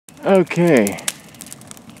Okay,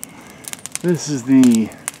 this is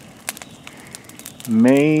the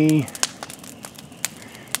May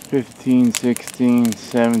 15, 16,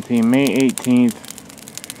 17, May 18th,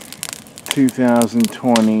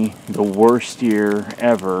 2020, the worst year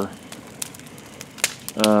ever,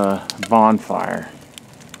 bonfire.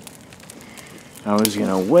 I was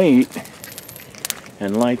gonna wait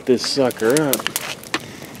and light this sucker up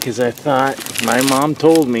because I thought, my mom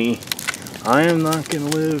told me, I am not gonna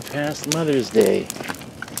live past Mother's Day.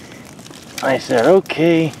 I said,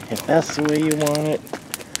 okay, if that's the way you want it,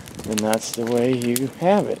 then that's the way you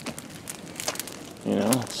have it. You know,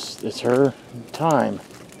 it's her time.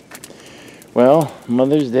 Well,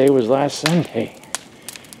 Mother's Day was last Sunday,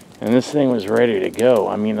 and this thing was ready to go.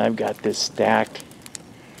 I mean, I've got this stacked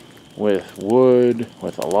with wood,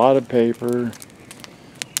 with a lot of paper,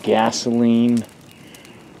 gasoline,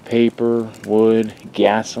 paper, wood,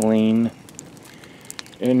 gasoline,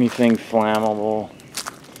 anything flammable,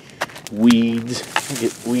 weeds. I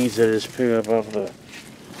get weeds that I just pick up off the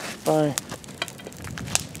fire.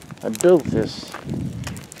 I built this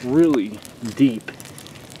really deep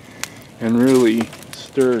and really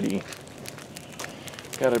sturdy.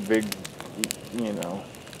 Got a big, you know,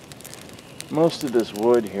 most of this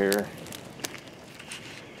wood here,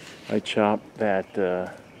 I chopped that,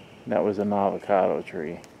 that was an avocado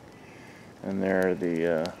tree, and there are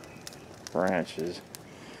the branches.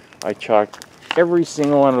 I chopped every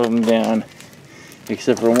single one of them down,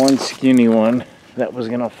 except for one skinny one that was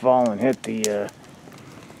gonna fall and hit the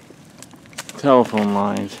telephone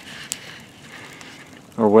lines,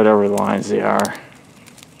 or whatever lines they are,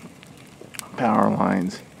 power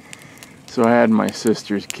lines. So I had my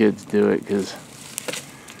sister's kids do it because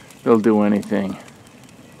they'll do anything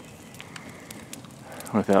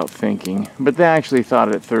without thinking. But they actually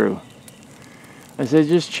thought it through. I said,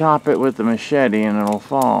 just chop it with the machete and it'll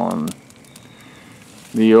fall. And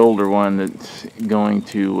the older one that's going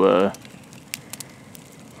to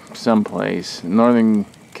someplace, Northern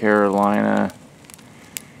Carolina,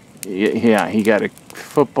 yeah, he got a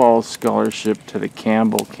football scholarship to the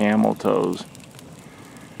Campbell Camel Toes,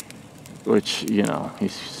 which, you know, you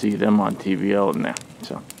see them on TV all now.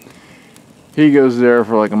 So he goes there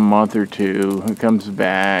for like a month or two, and comes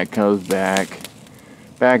back, back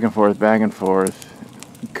and forth, back and forth.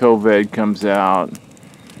 COVID comes out.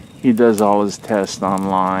 He does all his tests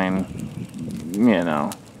online. You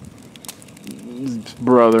know, his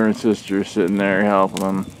brother and sister sitting there helping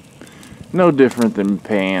him. No different than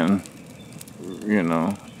paying. You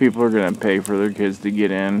know, people are gonna pay for their kids to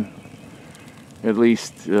get in. At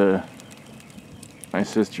least my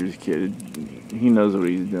sister's kid, he knows what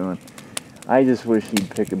he's doing. I just wish he'd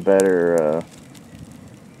pick a better,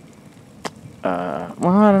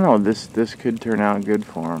 well, I don't know, this could turn out good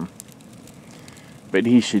for him. But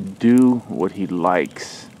he should do what he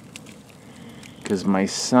likes. Because my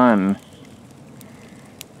son,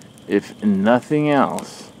 if nothing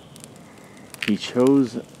else, he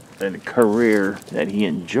chose a career that he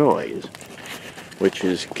enjoys, which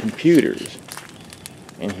is computers.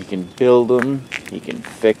 And he can build them, he can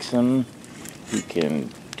fix them, he can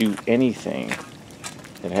do anything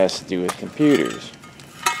that has to do with computers.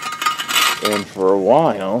 And for a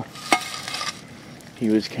while, he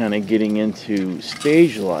was kind of getting into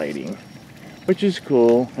stage lighting, which is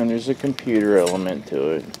cool, and there's a computer element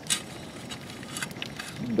to it.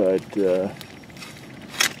 But, you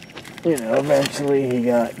know, eventually he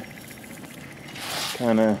got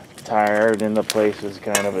kind of tired, and the place was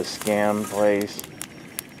kind of a scam place.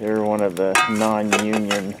 They were one of the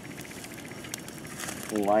non-union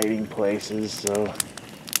lighting places, so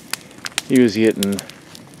he wasn't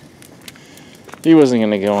going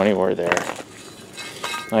to go anywhere there.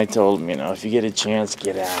 I told him, you know, if you get a chance,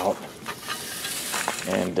 get out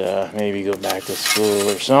and maybe go back to school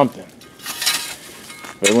or something.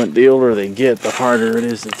 But the older they get, the harder it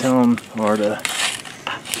is to tell them, or to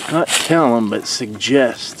not tell them, but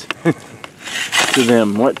suggest to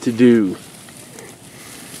them what to do.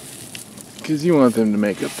 Because you want them to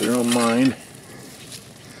make up their own mind.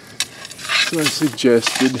 So I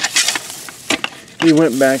suggested he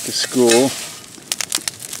went back to school.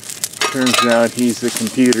 Turns out he's the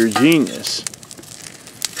computer genius.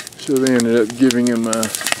 So they ended up getting him a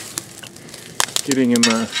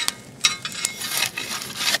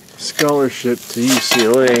scholarship to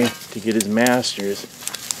UCLA to get his master's.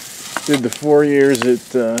 Did the 4 years at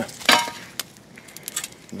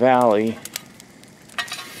Valley,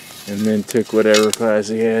 and then took whatever class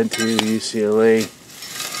he had to UCLA.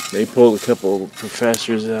 They pulled a couple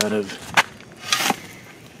professors out of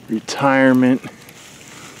retirement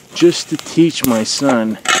just to teach my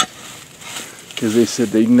son because they said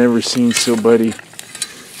they'd never seen somebody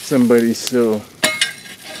so,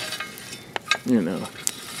 you know,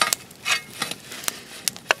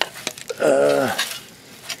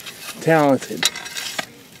 talented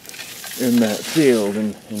in that field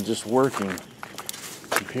and just working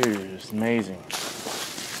computers. It's amazing.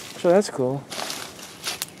 So that's cool.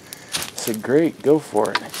 I said, great, go for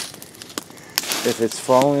it. If it's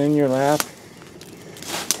falling in your lap,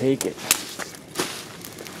 take it.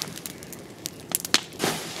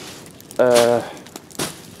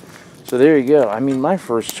 So there you go. I mean, my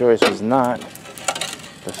first choice was not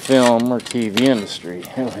the film or TV industry.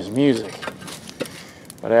 It was music.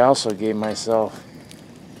 But I also gave myself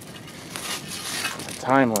a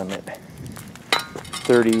time limit.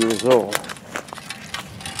 30 years old.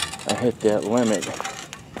 I hit that limit.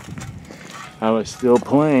 I was still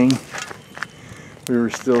playing. We were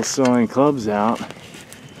still selling clubs out.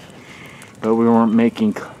 But we weren't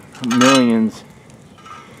making millions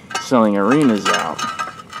selling arenas out.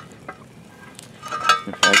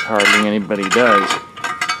 In fact, hardly anybody does.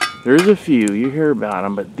 There's a few, you hear about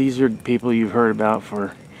them, but these are people you've heard about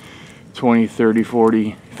for 20, 30,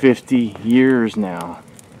 40, 50 years now.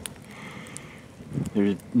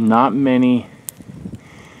 There's not many.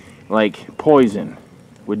 Like Poison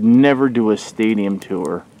would never do a stadium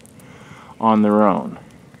tour on their own.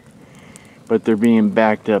 But they're being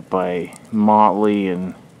backed up by Motley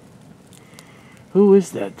and... Who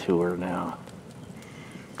is that tour now?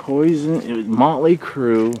 Poison, it was Motley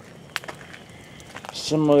Crue,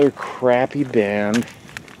 some other crappy band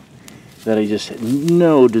that I just had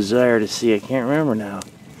no desire to see. I can't remember now.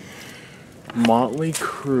 Motley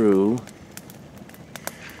Crue.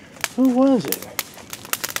 Who was it?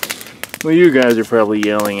 Well, you guys are probably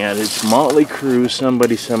yelling at it. It's Motley Crue,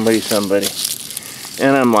 somebody.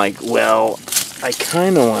 And I'm like, well, I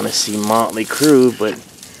kind of want to see Motley Crue, but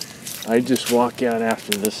I just walk out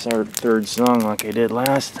after the third song like I did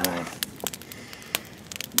last time.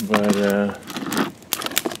 But,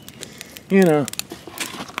 you know.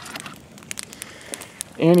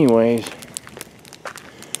 Anyways,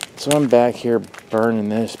 so I'm back here burning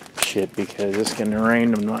this shit because it's going to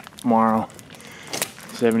rain tomorrow.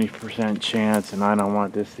 70% chance, and I don't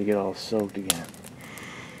want this to get all soaked again.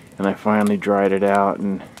 And I finally dried it out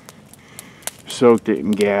and soaked it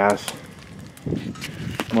in gas.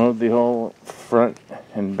 Mowed the whole front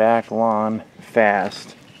and back lawn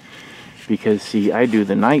fast because, see, I do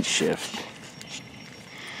the night shift.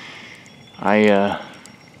 I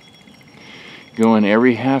go in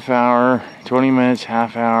every half hour, 20 minutes,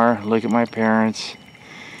 half hour, look at my parents,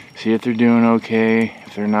 see if they're doing okay.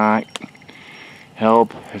 If they're not,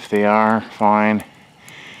 help. If they are, fine.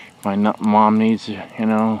 If my mom needs, you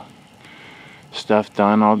know, stuff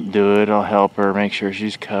done, I'll do it. I'll help her, make sure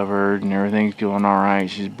she's covered and everything's doing alright.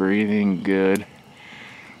 She's breathing good.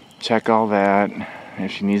 Check all that.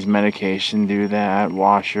 If she needs medication, do that.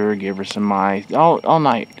 Wash her, give her some ice. All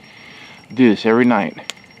night. Do this every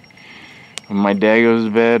night. When my dad goes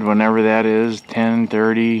to bed, whenever that is,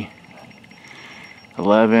 10:30,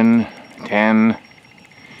 11, 10.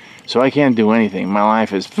 So I can't do anything. My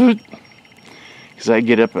life is because I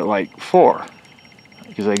get up at like 4.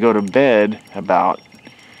 Because I go to bed about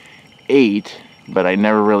 8, but I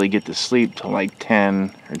never really get to sleep till like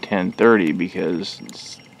 10 or 10:30 because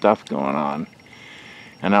stuff going on.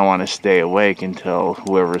 And I want to stay awake until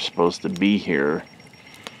whoever's supposed to be here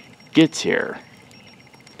gets here.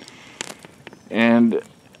 And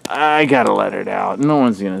I gotta let it out. No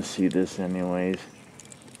one's gonna see this anyways.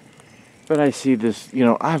 But I see this, you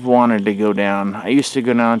know, I've wanted to go down. I used to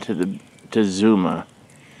go down to Zuma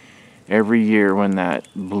every year when that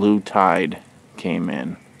blue tide came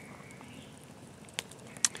in.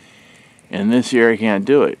 And this year I can't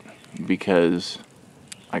do it because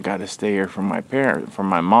I got to stay here for my parents, for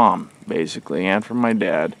my mom, basically, and for my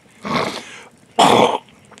dad.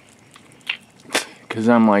 Because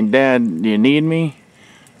I'm like, Dad, do you need me?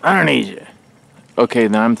 I don't need you. Okay,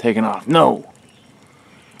 then I'm taking off. No.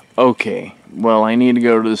 Okay, well, I need to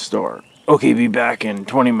go to the store. Okay, be back in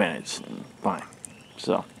 20 minutes. Fine.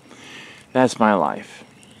 So, that's my life.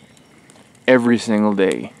 Every single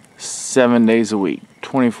day. 7 days a week.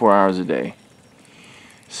 24 hours a day.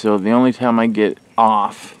 So, the only time I get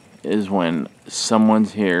off is when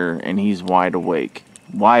someone's here and he's wide awake.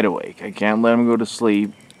 Wide awake. I can't let him go to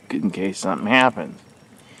sleep in case something happens.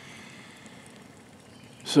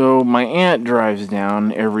 So my aunt drives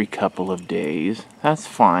down every couple of days. That's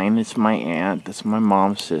fine. It's my aunt. That's my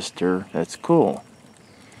mom's sister. That's cool.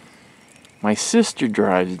 My sister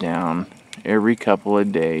drives down every couple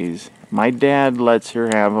of days. My dad lets her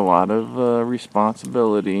have a lot of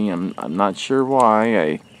responsibility. I'm not sure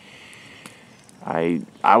why. I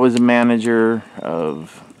was a manager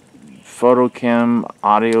of photochem,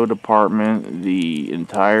 audio department, the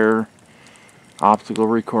entire optical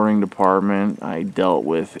recording department. I dealt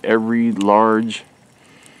with every large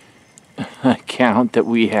account that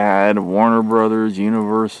we had, Warner Brothers,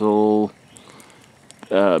 Universal,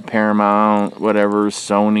 Paramount, whatever,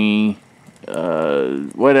 Sony,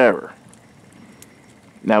 whatever.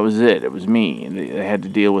 That was it. It was me. And they had to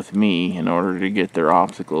deal with me in order to get their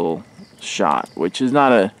optical shot, which is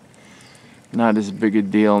not as big a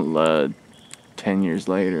deal 10 years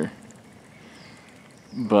later.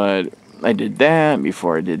 But I did that.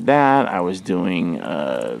 Before I did that, I was doing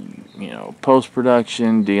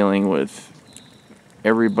post-production, dealing with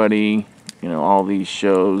everybody, all these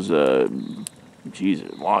shows, geez,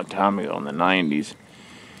 a long time ago in the 90s.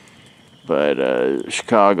 But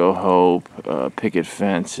Chicago Hope, Picket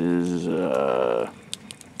Fences,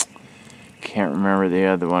 can't remember the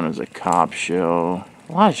other one. It was a cop show.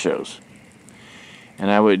 A lot of shows.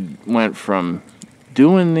 And I went from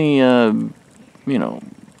doing the,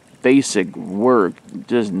 basic work,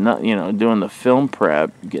 just not, doing the film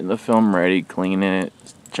prep, getting the film ready, cleaning it,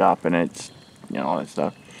 chopping it, all that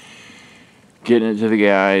stuff, getting it to the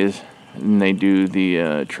guys, and they do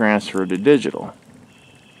the transfer to digital.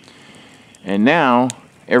 And now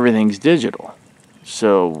everything's digital,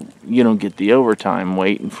 so you don't get the overtime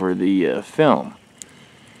waiting for the film.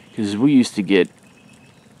 Because we used to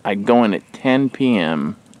I'd go in at 10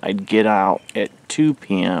 p.m., I'd get out at 2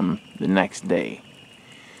 p.m. the next day.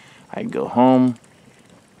 I'd go home,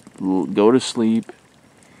 go to sleep,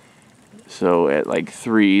 so at like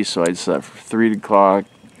 3, so I'd slept from 3 o'clock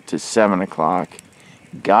to 7 o'clock,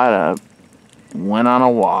 got up, went on a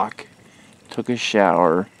walk, took a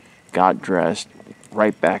shower, got dressed,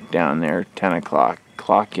 right back down there, 10 o'clock,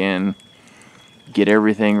 clock in, get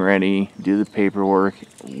everything ready, do the paperwork,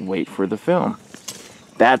 wait for the film.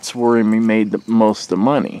 That's where we made the most of the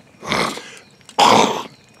money.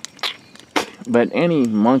 But any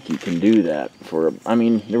monkey can do that.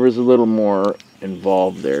 There was a little more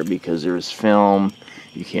involved there because there was film.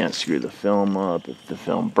 You can't screw the film up. If the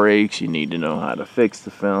film breaks, you need to know how to fix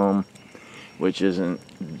the film, which isn't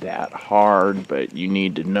that hard, but you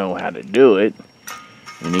need to know how to do it.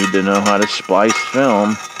 You need to know how to splice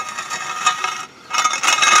film.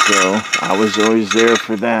 So I was always there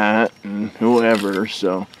for that, and whoever,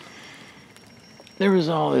 so there was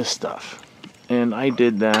all this stuff. And I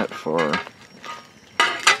did that for,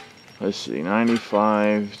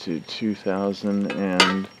 95 to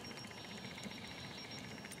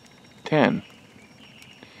 2010.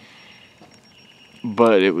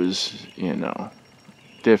 But it was,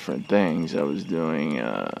 different things I was doing,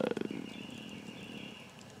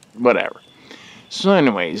 whatever. So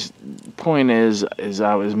anyways, point is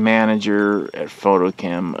I was manager at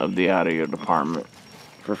photochem of the audio department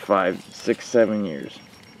for 5, 6, 7 years.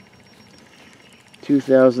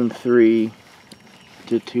 2003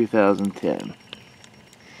 to 2010.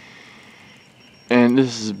 And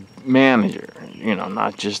this is manager,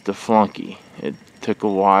 not just the flunky. It took a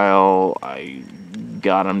while. I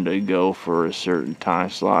got him to go for a certain time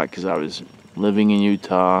slot because I was living in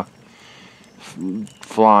Utah,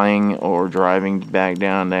 flying or driving back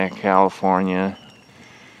down to California,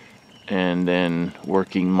 and then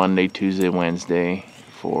working Monday, Tuesday, Wednesday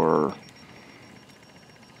for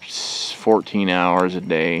 14 hours a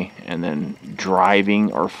day, and then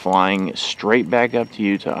driving or flying straight back up to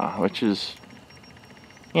Utah, which is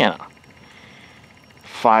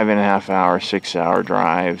 5.5 hour, 6 hour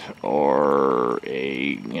drive, or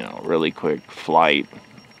a really quick flight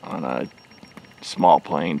on a small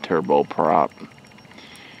plane, turboprop,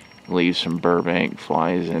 leaves from Burbank,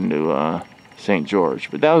 flies into St.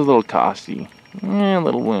 George. But that was a little costly, and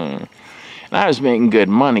I was making good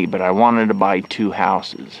money, but I wanted to buy 2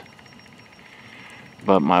 houses.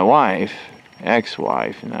 But my wife,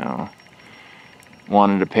 ex-wife now,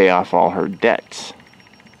 wanted to pay off all her debts.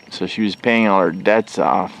 So she was paying all her debts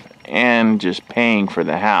off and just paying for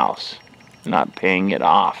the house, not paying it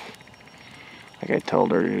off. Like I told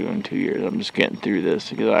her to do in 2 years. I'm just getting through this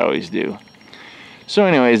because I always do. So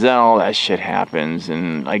anyways, all that shit happens,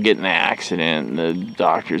 and I get in an accident, and the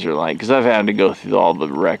doctors are like, because I've had to go through all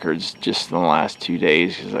the records just in the last 2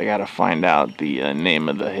 days because I got to find out the name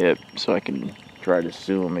of the hip so I can try to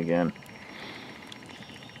sue them again.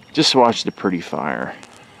 Just watch The Pretty Fire.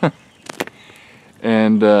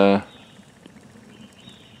 And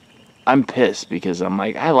I'm pissed because I'm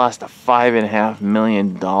like, I lost a $5.5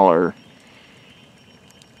 million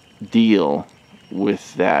deal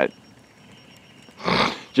with that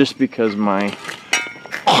just because my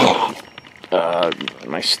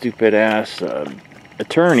my stupid ass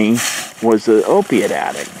attorney was an opiate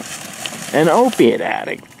addict. An opiate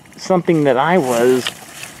addict. Something that I was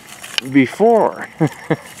before.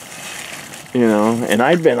 You know, and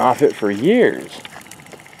I'd been off it for years.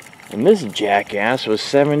 And this jackass was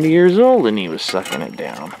 70 years old and he was sucking it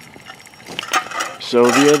down. So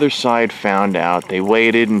the other side found out. They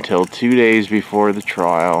waited until 2 days before the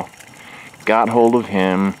trial. Got hold of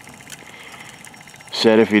him.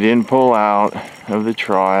 Said if he didn't pull out of the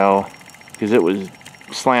trial, because it was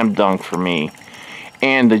slam dunk for me.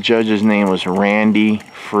 And the judge's name was Randy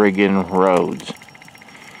friggin' Rhodes.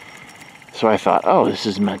 So I thought, oh, this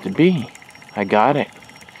is meant to be. I got it.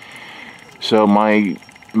 So my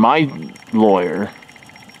lawyer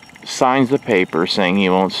signs the paper saying he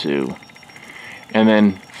won't sue, and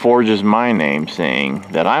then forges my name saying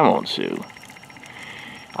that I won't sue.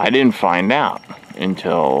 I didn't find out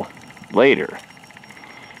until later.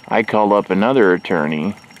 I called up another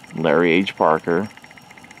attorney, Larry H. Parker,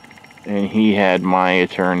 and he had my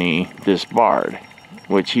attorney disbarred,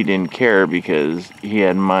 which he didn't care because he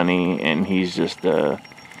had money and he's just a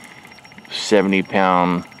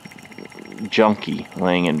 70-pound junkie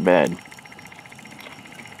laying in bed.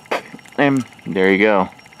 And there you go.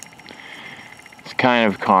 It's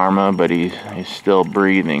kind of karma, but he's still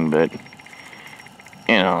breathing. But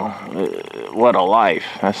you know, what a life.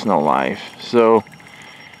 That's no life. So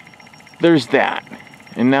there's that.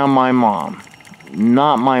 And now my mom.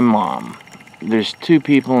 Not my mom. There's two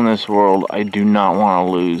people in this world I do not want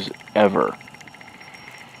to lose ever.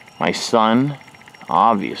 My son,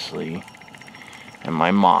 obviously, and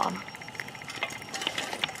my mom.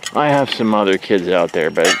 I have some other kids out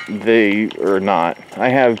there, but they are not. I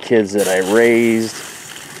have kids that I raised.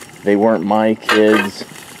 They weren't my kids.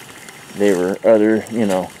 They were other, you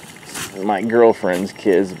know, my girlfriend's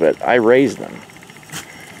kids, but I raised them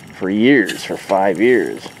for years, for 5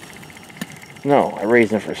 years. No, I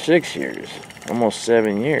raised them for 6 years, almost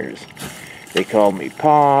 7 years. They called me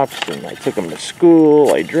Pops, and I took them to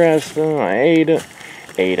school. I dressed them. I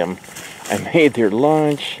ate them. I made their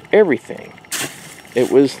lunch, everything.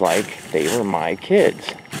 It was like they were my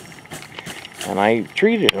kids. And I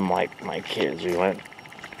treated them like my kids. We went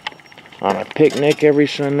on a picnic every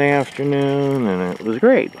Sunday afternoon, and it was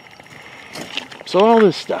great. So all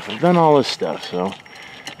this stuff, I've done all this stuff. So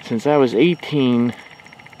since I was 18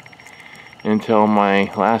 until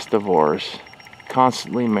my last divorce,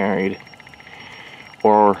 constantly married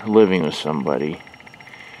or living with somebody,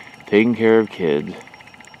 taking care of kids,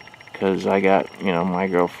 because I got, you know, my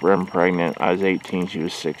girlfriend pregnant. I was 18, she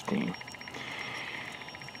was 16.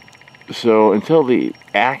 So until the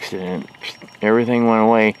accident, everything went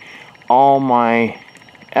away. All my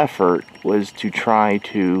effort was to try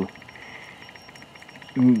to,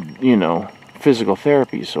 you know, physical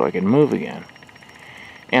therapy so I could move again.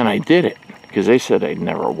 And I did it, because they said I'd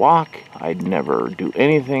never walk, I'd never do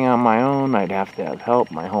anything on my own, I'd have to have help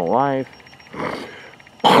my whole life.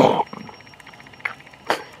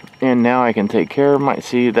 And now I can take care of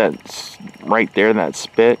see, that's right there, that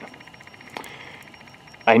spit.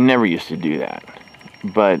 I never used to do that,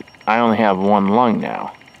 but I only have one lung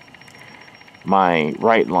now. My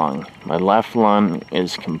right lung. My left lung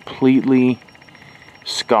is completely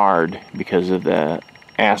scarred because of the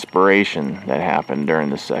aspiration that happened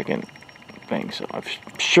during the second thing. So I'm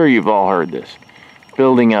sure you've all heard this.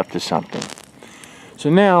 Building up to something.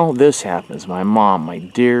 So now this happens. My mom, my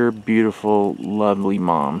dear, beautiful, lovely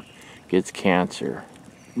mom, gets cancer.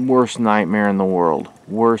 Worst nightmare in the world.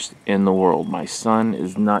 Worst in the world. My son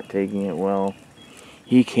is not taking it well.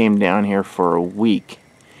 He came down here for a week.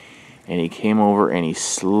 And he came over and he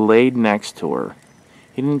slayed next to her.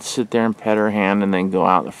 He didn't sit there and pet her hand and then go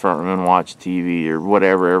out in the front room and watch TV or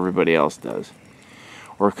whatever everybody else does.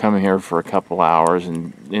 Or come here for a couple hours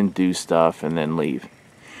and do stuff and then leave.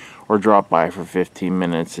 Or drop by for 15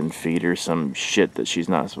 minutes and feed her some shit that she's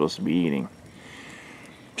not supposed to be eating.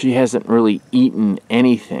 She hasn't really eaten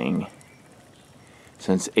anything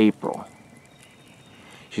since April.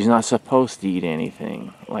 She's not supposed to eat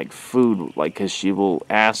anything, like food, like, because she will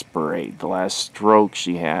aspirate. The last stroke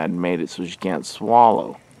she had made it so she can't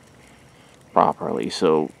swallow properly.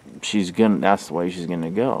 So that's the way she's gonna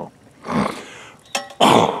go.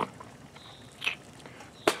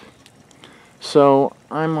 So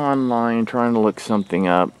I'm online trying to look something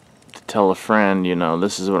up to tell a friend, you know,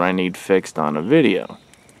 this is what I need fixed on a video.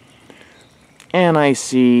 And I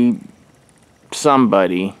see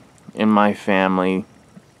somebody in my family,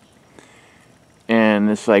 and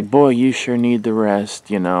it's like, boy, you sure need the rest,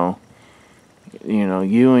 you know. You know,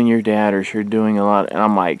 you and your dad are sure doing a lot. And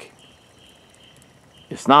I'm like,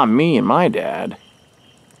 it's not me and my dad.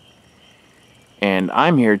 And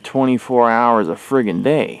I'm here 24 hours a friggin'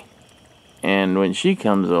 day. And when she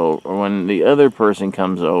comes over, or when the other person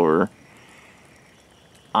comes over,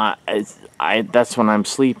 that's when I'm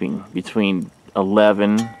sleeping between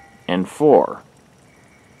 11 and 4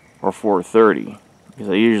 or 4:30, because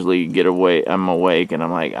I usually get away. I'm awake and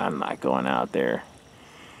I'm like, I'm not going out there,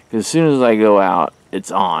 because as soon as I go out,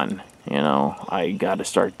 it's on. I got to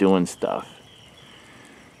start doing stuff.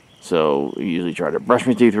 So I usually try to brush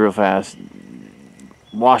my teeth real fast,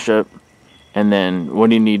 wash up, and then what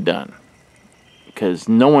do you need done? Because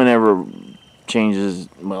no one ever changes.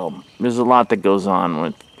 Well, there's a lot that goes on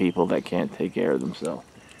with people that can't take care of themselves.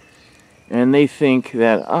 And they think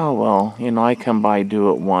that, oh, well, I come by,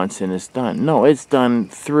 do it once, and it's done. No, it's done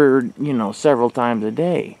through, several times a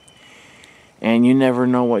day. And you never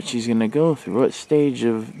know what she's going to go through. What stage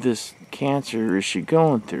of this cancer is she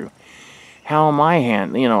going through? How am I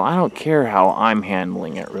handling? I don't care how I'm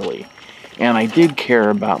handling it, really. And I did care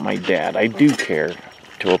about my dad. I do care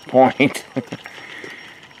to a point.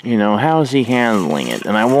 How is he handling it?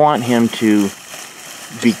 And I want him to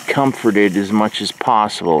be comforted as much as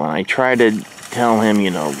possible. And I try to tell him,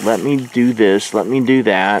 let me do this, let me do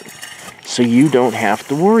that, so you don't have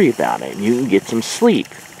to worry about it. You can get some sleep.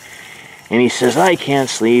 And he says, I can't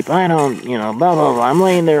sleep. I don't, blah, blah, blah. I'm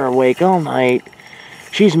laying there awake all night.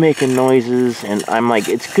 She's making noises. And I'm like,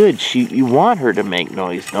 it's good. You want her to make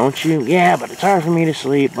noise, don't you? Yeah, but it's hard for me to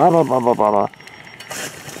sleep. Blah, blah, blah, blah, blah, blah.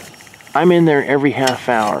 I'm in there every half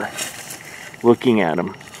hour looking at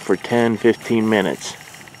him for 10, 15 minutes.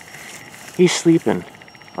 He's sleeping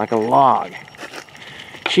like a log.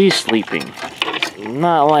 She's sleeping.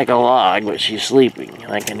 Not like a log, but she's sleeping.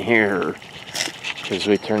 I can hear her. As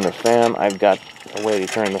we turn the fan, I've got a way to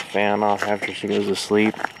turn the fan off after she goes to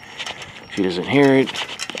sleep. She doesn't hear it.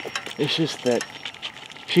 It's just that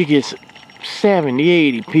she gets 70,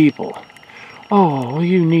 80 people. Oh,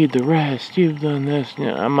 you need the rest. You've done this.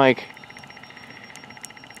 I'm like,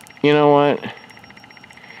 you know what?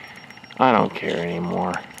 I don't care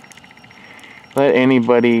anymore. Let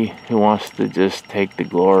anybody who wants to just take the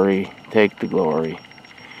glory, take the glory.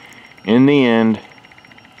 In the end,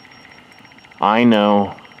 I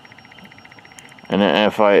know, and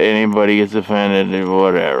if anybody gets offended or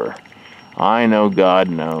whatever, I know God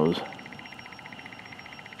knows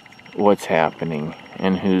what's happening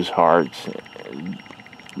and whose heart's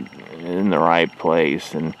in the right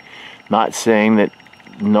place. And not saying that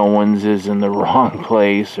no one's is in the wrong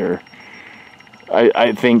place, or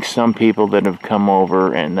I think some people that have come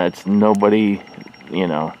over, and that's nobody,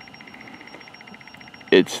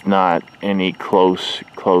 it's not any close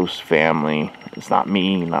family. It's not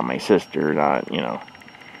me, not my sister, not,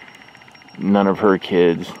 none of her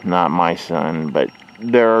kids, not my son, but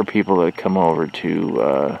there are people that come over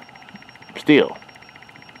to steal,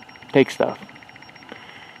 take stuff.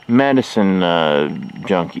 Medicine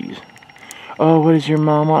junkies. Oh, what is your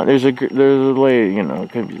mom on? There's a lady,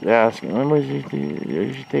 asking, what does she do?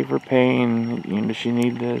 Does she take for pain? Does she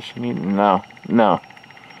need this? No.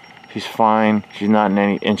 She's fine. She's not in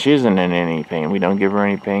any, and she isn't in any pain. We don't give her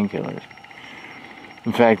any painkillers.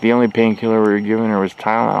 In fact, the only painkiller we were giving her was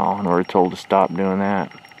Tylenol, and we were told to stop doing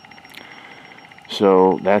that.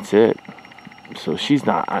 So that's it. So she's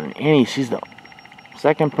not on any. She's the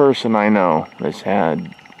second person I know that's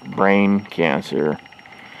had brain cancer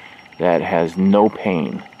that has no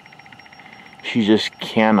pain. She just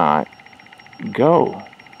cannot go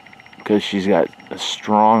because she's got a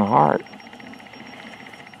strong heart.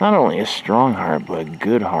 Not only a strong heart, but a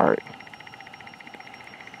good heart.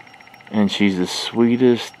 And she's the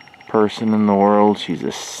sweetest person in the world. She's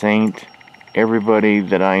a saint. Everybody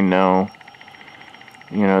that I know,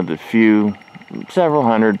 the several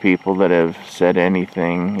hundred people that have said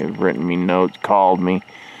anything, have written me notes, called me.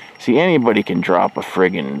 See, anybody can drop a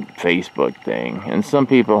friggin' Facebook thing. And some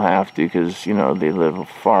people have to because, they live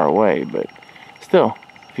far away. But still,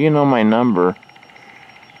 if you know my number,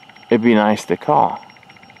 it'd be nice to call.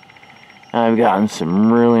 I've gotten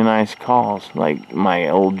some really nice calls, like my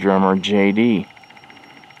old drummer, JD.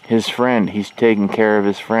 His friend, he's taking care of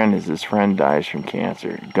his friend as his friend dies from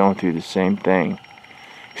cancer, going through the same thing.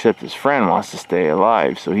 Except his friend wants to stay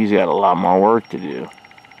alive, so he's got a lot more work to do.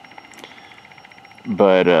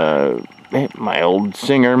 But my old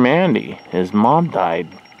singer, Mandy, his mom died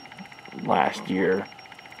last year.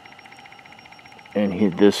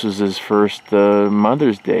 And this was his first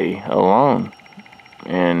Mother's Day alone.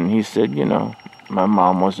 And he said, my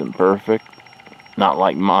mom wasn't perfect. Not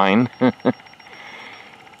like mine.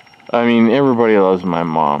 I mean, everybody loves my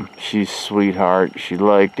mom. She's a sweetheart. She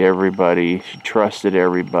liked everybody. She trusted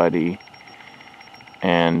everybody.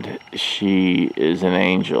 And she is an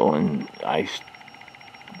angel. And I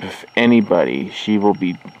if anybody, she'll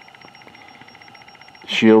be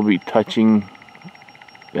touching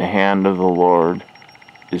the hand of the Lord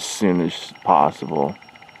as soon as possible.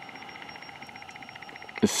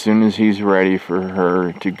 As soon as He's ready for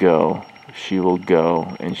her to go, she will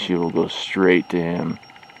go, and she will go straight to Him.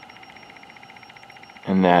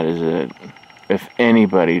 And that is it. If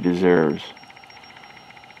anybody deserves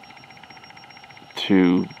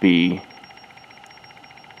to be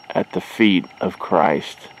at the feet of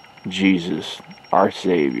Christ, Jesus, our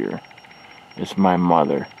Savior, it's my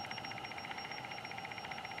mother.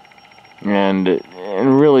 And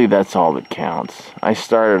really, that's all that counts. I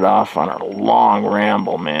started off on a long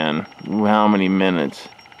ramble, man. How many minutes?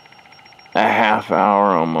 A half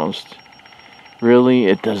hour almost. Really,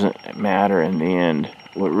 it doesn't matter in the end.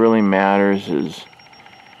 What really matters is,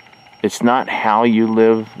 it's not how you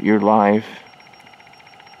live your life,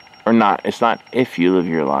 or not, it's not if you live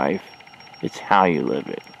your life, it's how you live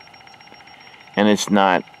it. And it's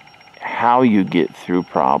not how you get through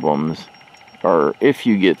problems, or if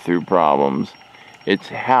you get through problems, it's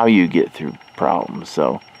how you get through problems.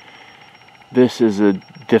 So this is a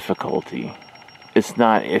difficulty. It's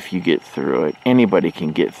not if you get through it. Anybody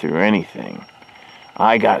can get through anything.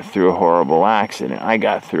 I got through a horrible accident. I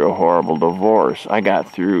got through a horrible divorce. I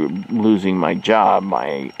got through losing my job,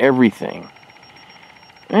 my everything.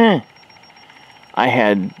 I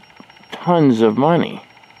had tons of money.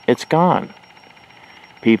 It's gone.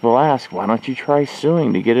 People ask, why don't you try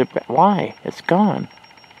suing to get it back? Why? It's gone.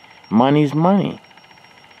 Money's money.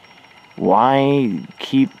 Why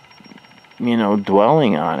keep,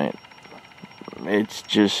 dwelling on it? It's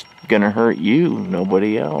just gonna hurt you,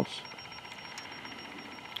 nobody else.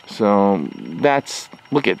 So that's,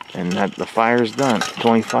 and the fire's done.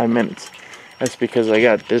 25 minutes. That's because I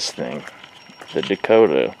got this thing, the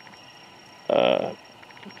Dakota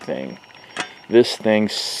thing. This thing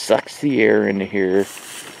sucks the air into here,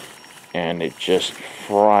 and it just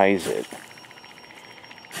fries it.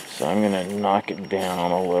 So I'm gonna knock it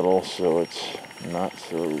down a little so it's not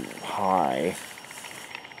so high.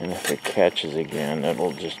 And if it catches again,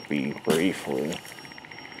 it'll just be briefly.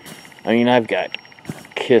 I mean, I've got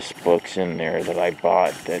Kiss books in there that I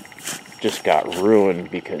bought that just got ruined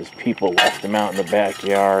because people left them out in the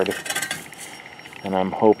backyard. And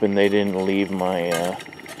I'm hoping they didn't leave my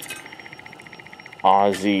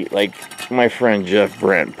Aussie, like my friend Jeff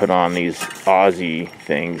Brent put on these Aussie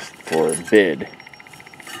things for a bid.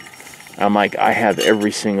 I'm like, I have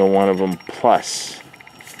every single one of them, plus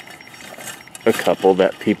a couple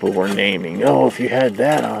that people were naming. Oh, if you had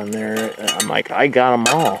that on there. I'm like, I got them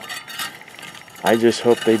all. I just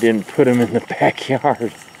hope they didn't put them in the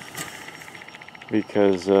backyard.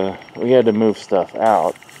 Because we had to move stuff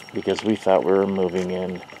out because we thought we were moving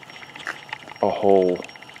in a whole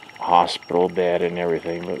hospital bed and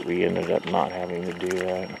everything, but we ended up not having to do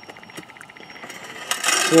that.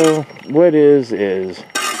 So, what is.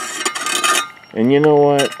 And you know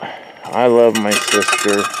what? I love my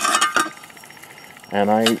sister. And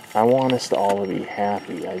I want us to all be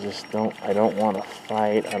happy. I don't want to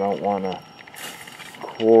fight. I don't want to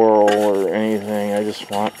quarrel or anything. I just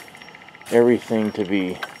want everything to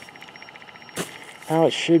be how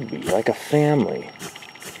it should be, like a family.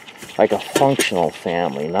 Like a functional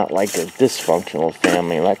family, not like a dysfunctional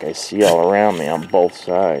family like I see all around me on both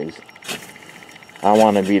sides. I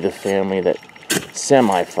want to be the family that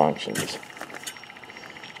semi-functions.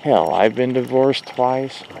 Hell, I've been divorced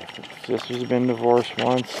twice. My sister's been divorced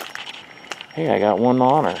once. Hey, I got one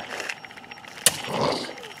honor.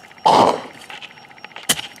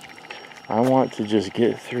 I want to just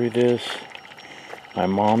get through this. My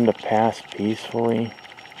mom to pass peacefully.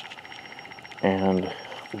 And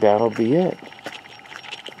that'll be it.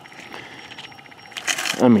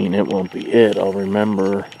 I mean, it won't be it. I'll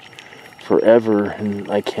remember forever, and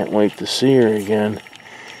I can't wait to see her again.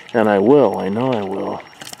 And I will. I know I will.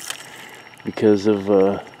 Because of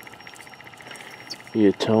the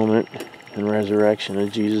atonement and resurrection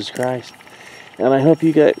of Jesus Christ. And I hope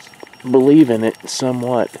you guys believe in it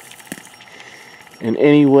somewhat. In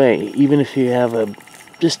any way. Even if you have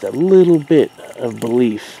just a little bit of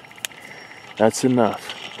belief. That's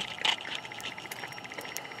enough.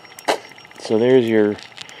 So there's your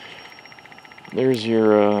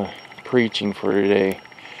preaching for today.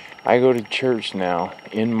 I go to church now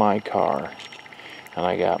in my car, and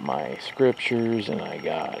I got my scriptures, and I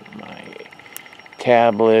got my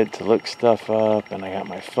tablet to look stuff up, and I got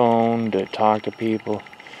my phone to talk to people.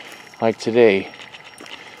 Like today,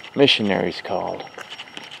 missionaries called,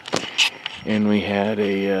 and we had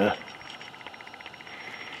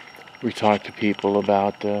we talked to people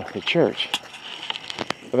about the church.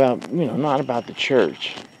 About, not about the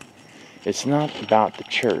church, It's not about the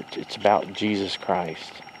church. It's about Jesus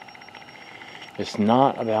Christ. It's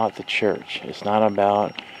not about the church. It's not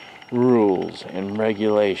about rules and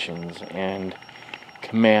regulations and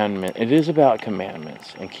commandment. It is about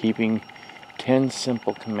commandments and keeping 10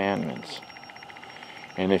 simple commandments.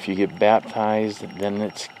 And if you get baptized, then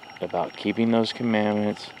it's about keeping those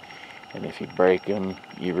commandments. And if you break them,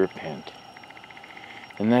 you repent.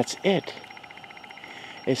 And that's it.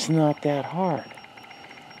 It's not that hard.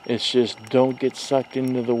 It's just don't get sucked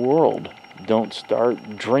into the world. Don't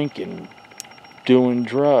start drinking, doing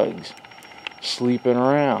drugs, sleeping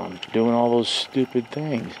around, doing all those stupid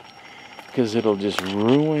things. Because it'll just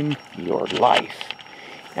ruin your life.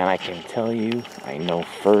 And I can tell you, I know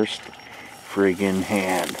first friggin'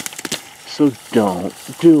 hand. So don't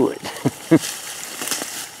do it.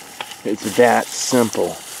 It's that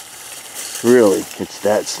simple. Really, it's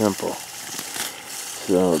that simple.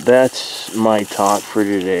 So that's my talk for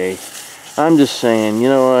today. I'm just saying, you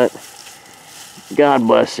know what? God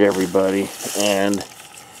bless everybody. And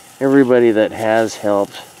everybody that has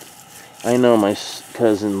helped. I know my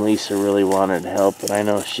cousin Lisa really wanted help, but I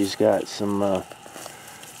know she's got some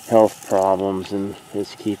health problems and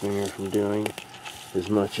it's keeping her from doing as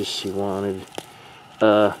much as she wanted.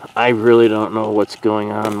 I really don't know what's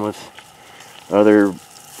going on with other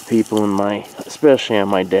people in my, especially on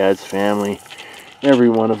my dad's family. Every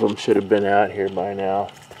one of them should have been out here by now.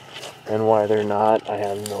 And why they're not, I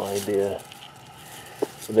have no idea.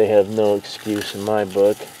 They have no excuse in my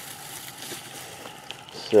book.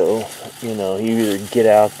 So, you know, you either get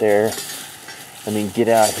out there, get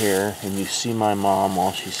out here and you see my mom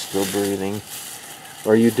while she's still breathing,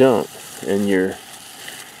 or you don't, and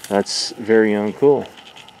that's very uncool.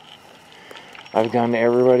 I've gone to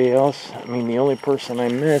everybody else. The only person I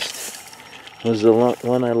missed was the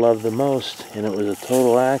one I loved the most, and it was a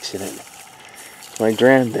total accident. It's my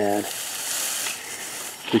granddad.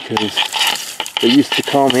 Because they used to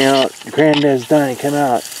call me out, "Granddad's dying, come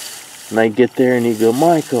out." And I'd get there and he'd go,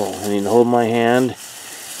 "Michael," and he'd hold my hand,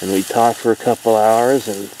 and we'd talk for a couple hours,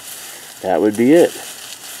 and that would be it.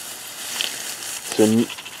 So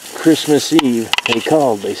Christmas Eve, they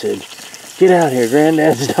called, they said, "Get out here,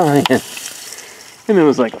 Granddad's dying." And it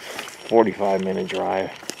was like a 45-minute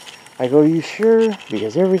drive. I go, "You sure?"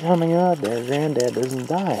 Because every time I go out there, Granddad doesn't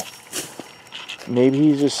die. Maybe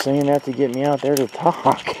he's just saying that to get me out there to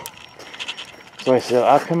talk. So I said,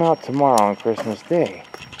 "I'll come out tomorrow on Christmas Day."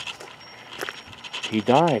 He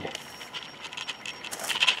died.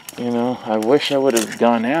 You know, I wish I would have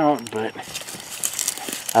gone out, but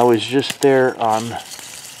I was just there on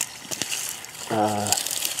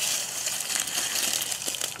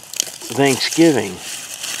Thanksgiving,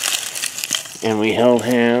 and we held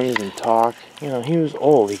hands and talked. You know, he was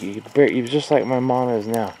old. He was just like my mom is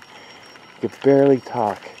now. He could barely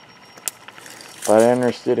talk, but I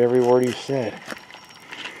understood every word he said.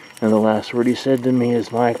 And the last word he said to me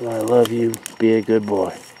is, "Michael, I love you. Be a good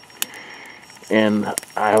boy." And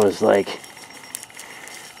I was like,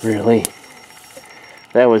 really?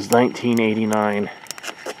 That was 1989.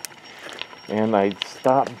 And I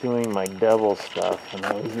stopped doing my devil stuff, and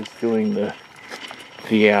I was just doing the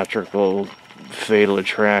theatrical Fatal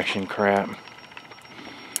Attraction crap.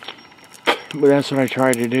 But that's what I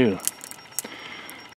tried to do.